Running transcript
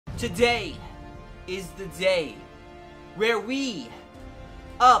Today is the day where we,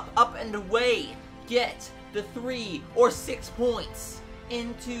 up and away, get the 3 or 6 points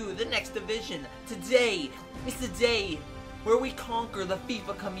into the next division. Today is the day where we conquer the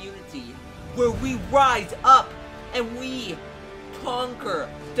FIFA community, where we rise up and we conquer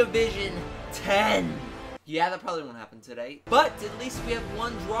Division 10. Yeah, that probably won't happen today, but at least we have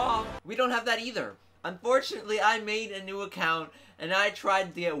one draw. We don't have that either. Unfortunately, I made a new account and I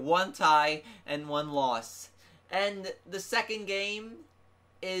tried to get 1 tie and 1 loss. And the second game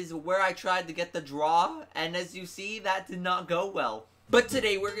is where I tried to get the draw, and as you see, that did not go well. But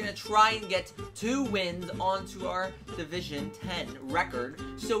today we're going to try and get 2 wins onto our Division 10 record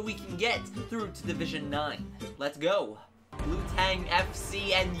so we can get through to Division 9. Let's go. Blue Tang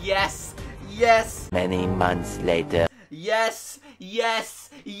FC, and yes, yes. Many months later. Yes, yes,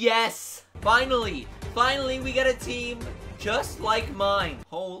 yes. Finally we get a team just like mine.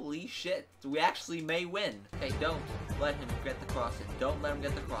 Holy shit, we actually may win. Okay, don't let him get the crossing. Don't let him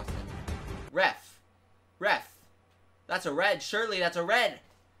get the crossing. Ref. That's a red. Surely that's a red.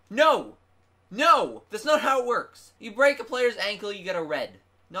 No! No! That's not how it works. You break a player's ankle, you get a red.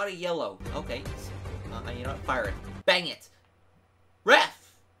 Not a yellow. Okay. You know what? Fire it. Bang it. Ref!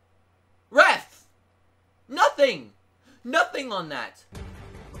 Nothing! Nothing on that.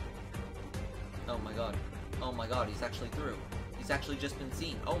 Oh my god. Oh my god, he's actually through. He's actually just been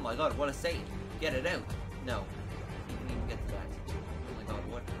seen. Oh my god, what a save. Get it out. No. He didn't even get to that. Oh my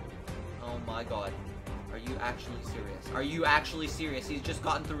god, what? Oh my god. Are you actually serious? Are you actually serious? He's just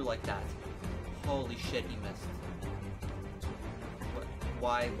gotten through like that. Holy shit, he missed. What?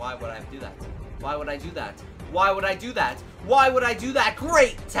 Why would I do that? Why would I do that? Why would I do that? Why would I do that?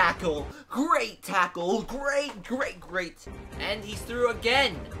 Great tackle! Great tackle! Great! And he's through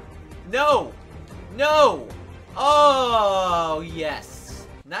again! No! No! Oh, yes.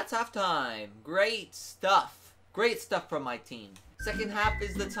 And that's halftime. Great stuff. Great stuff from my team. Second half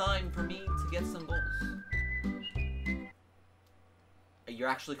is the time for me to get some goals. You're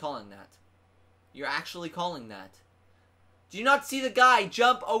actually calling that. You're actually calling that. Do you not see the guy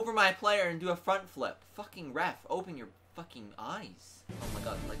jump over my player and do a front flip? Fucking ref, open your fucking eyes. Oh my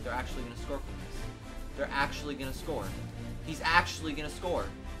god, like they're actually gonna score from this. They're actually gonna score. He's actually gonna score.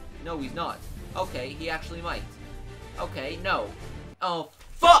 No, he's not. Okay, he actually might. Okay, no. Oh,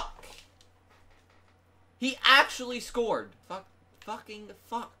 fuck! He actually scored. Fucking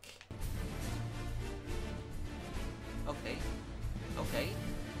fuck. Okay. Okay.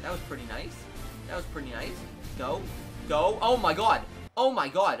 That was pretty nice. That was pretty nice. Go. Go. Oh my god. Oh my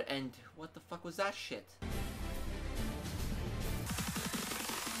god. And what the fuck was that shit?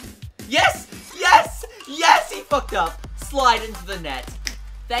 Yes! Yes! Yes! He fucked up. Slide into the net.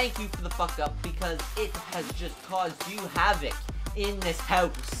 Thank you for the fuck up, because it has just caused you havoc in this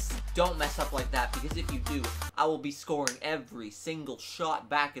house. Don't mess up like that, because if you do, I will be scoring every single shot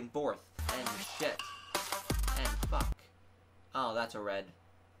back and forth. And shit. And fuck. Oh, that's a red.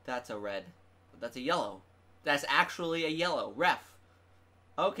 That's a red. That's a yellow. That's actually a yellow. Ref.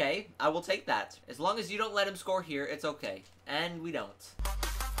 Okay, I will take that. As long as you don't let him score here, it's okay. And we don't.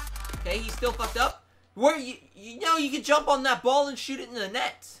 Okay, he's still fucked up. Where you know you can jump on that ball and shoot it in the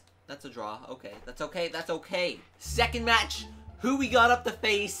net. That's a draw. Okay, that's okay. That's okay. Second match. Who we got up to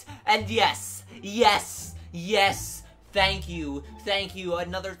face? And yes, yes, yes. Thank you, thank you.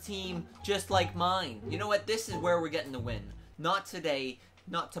 Another team just like mine. You know what? This is where we're getting the win. Not today,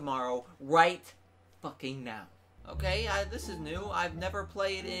 not tomorrow. Right fucking now. Okay, this is new. I've never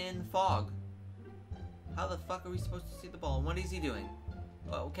played in fog. How the fuck are we supposed to see the ball? What is he doing?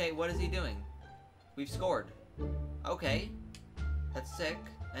 Okay, what is he doing? We've scored. Okay. That's sick.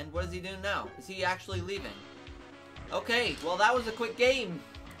 And what is he doing now? Is he actually leaving? Okay, well that was a quick game.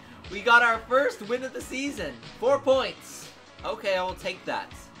 We got our first win of the season. 4 points. Okay, I will take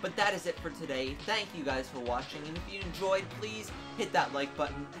that. But that is it for today. Thank you guys for watching. And if you enjoyed, please hit that like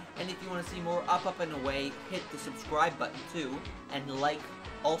button. And if you want to see more up and away, hit the subscribe button too. And like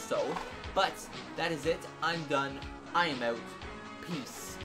also. But that is it. I'm done. I am out. Peace.